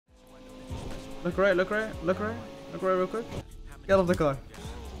Look right, look right, look right, look right real quick. Get off the car.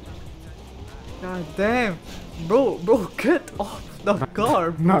 God damn. Bro, get off the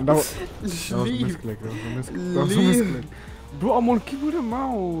car, bro. No, that was a misclick. That was a misclick. Bro, I'm on keyboard and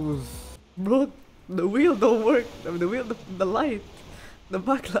mouse. Bro, the wheel don't work. The wheel, the light, the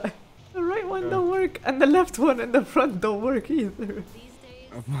back light. The right one don't work, and the left one in the front don't work either.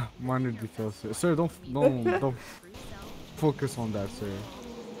 Minor details, sir. Sir, don't focus on that, sir.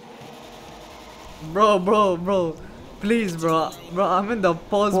 Bro. Please, bro. I'm in the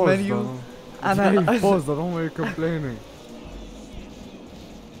pause menu. Though. And I paused, I don't want you complaining.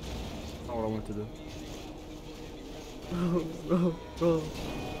 That's not what I want to do.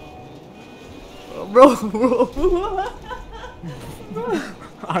 Bro.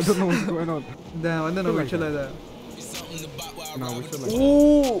 I don't know what's going on. Damn, I don't know we chill like that. No, we should like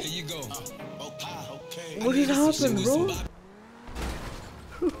Ooh! What just happened, bro?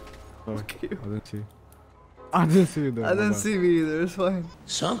 Okay. I didn't see you there. I didn't see me either, it's fine.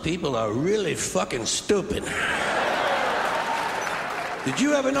 Some people are really fucking stupid. Did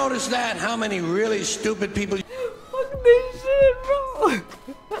you ever notice that? How many really stupid people... Fuck this shit, bro!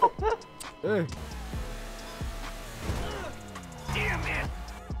 Hey. Damn it!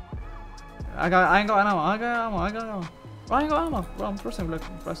 I ain't got ammo. Bro, I ain't got ammo. Bro, I'm pressing, like,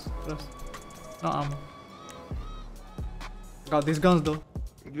 press. No ammo. Got these guns though.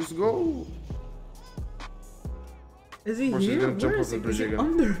 Just go. Is he Watch, here? he's gonna Where jump is off the he? bridge Is he again.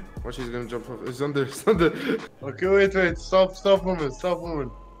 under? Watch, he's gonna jump off. It's under. It's under. Okay, wait. Stop moving. Stop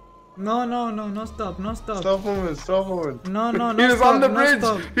moving. No, stop. Stop moving. No, He's stop, on the no, bridge.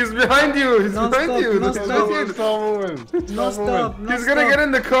 stop. He's behind you. He's No, behind stop, you. no, That's stop. not it. Stop moving. No, stop. No, He's gonna stop. get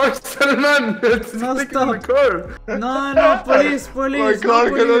in the car, Salman. It's No, sticking stop. in the car. No, police. My No car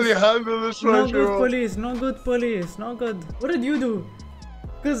can only police. handle this No right good here. police. No good. What did you do?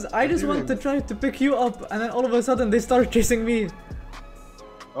 Cause I just want to try to pick you up, and then all of a sudden they start chasing me.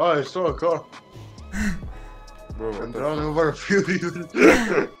 Oh, I saw a car. Bro, I'm running over a few people.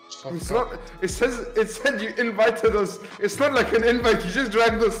 it's not. It said you invited us. It's not like an invite. You just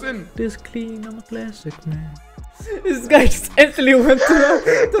dragged us in. This clean, I'm a classic man. This guy just instantly went to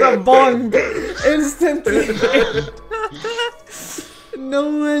the bond. Instantly.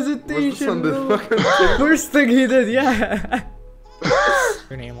 No hesitation, bro. First thing he did, yeah.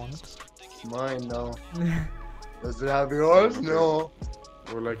 Your name on it. Mine now. Does it have yours? No.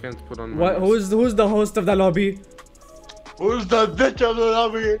 Well, I can't put on. What? Who's the host of the lobby? Who's that bitch on the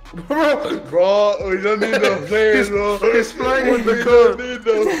lobby? Bro, we don't need no planes, bro. He's flying with the We car. don't need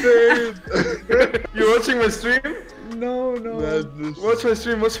no planes. You watching my stream? No. Watch my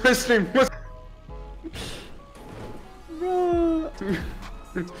stream. Bro.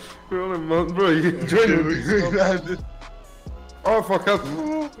 We're on a mount, bro. You joined me. Oh fuck up.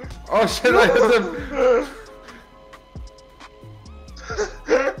 Oh shit, I hit him.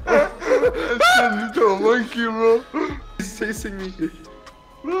 I turned into a monkey, bro. He's chasing me.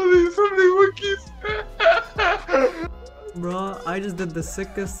 Bro, there's so many monkeys. Bro, I just did the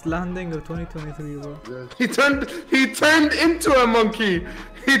sickest landing of 2023, bro. Yes. He turned into a monkey.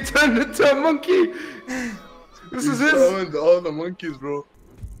 This is it. All the monkeys, bro.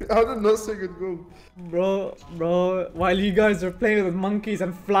 How did not say good go? Bro, while you guys are playing with monkeys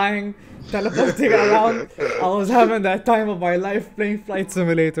and flying, teleporting around, I was having that time of my life playing Flight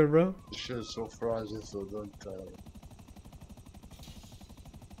Simulator, bro. This shit is so fragile, so don't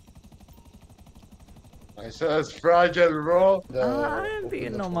I said it's fragile, bro. I ain't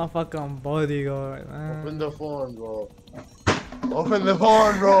being no motherfucking bodyguard, man. Open the phone, bro. Open the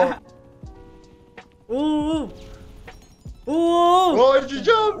phone, bro. Ooh! Why did you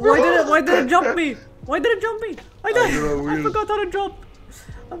jump, bro? Why did it jump me? I I forgot how to jump.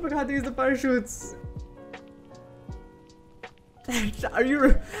 I forgot to use the parachutes. Are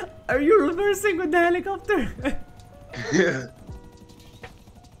you reversing with the helicopter? Yeah.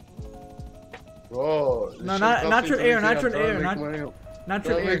 Bro. No, natural air, not natural Try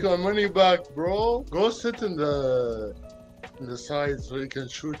to make air. our money back, bro. Go sit in the side so you can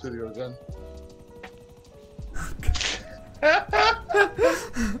shoot with your gun.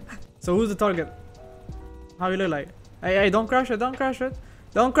 So who's the target? How you look like? Hey, don't crash it, don't crash it.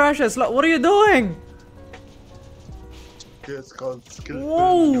 What are you doing? It's called skill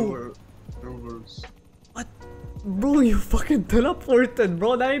Whoa. maneuvers. What? Bro, you fucking teleported,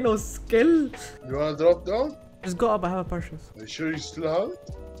 bro. That ain't no skill. You wanna drop down? Just go up, I have a parachute. Are you sure you still have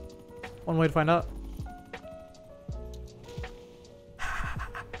it? One way to find out.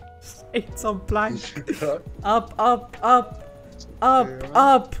 Ate some plank. Up.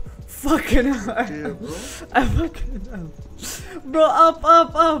 Fucking hell. Yeah, bro. I fucking hell. Bro, up,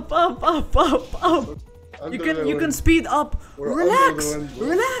 up, up, up, up, up, up. You can speed up. Relax,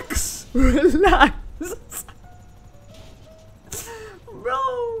 relax, relax.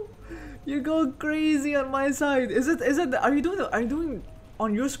 Bro, you go crazy on my side. Is it? Are you doing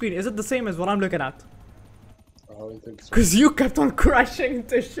on your screen? Is it the same as what I'm looking at? I don't think so. Cause you kept on crashing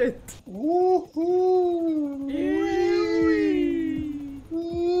into shit.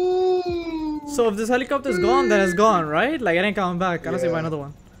 So if this helicopter's gone, then it's gone, right? Like it ain't coming back. I don't see buy another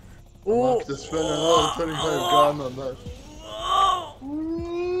one. I'll have to spend another 25 grand on that.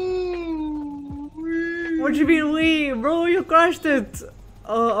 What you mean we? Bro, you crashed it.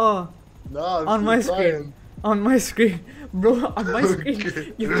 Nah, on my screen. On my screen. Bro, on my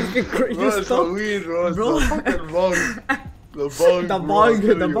screen. You fucking crazy. Bro, it's a weed, bro. It's the fucking bug.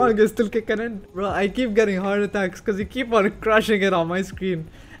 The bug is still kicking in. Bro, I keep getting heart attacks because you keep on crashing it on my screen.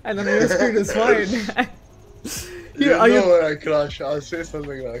 And on your screen is fine. You know when I crash, I'll say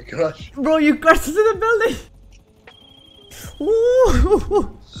something when I crash. Bro, you crashed into the building!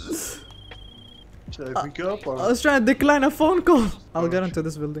 Ooh. Should I pick you up or? I was trying to decline a phone call. I'll get into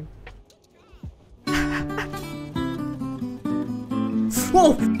this building.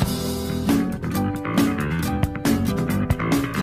 Whoa!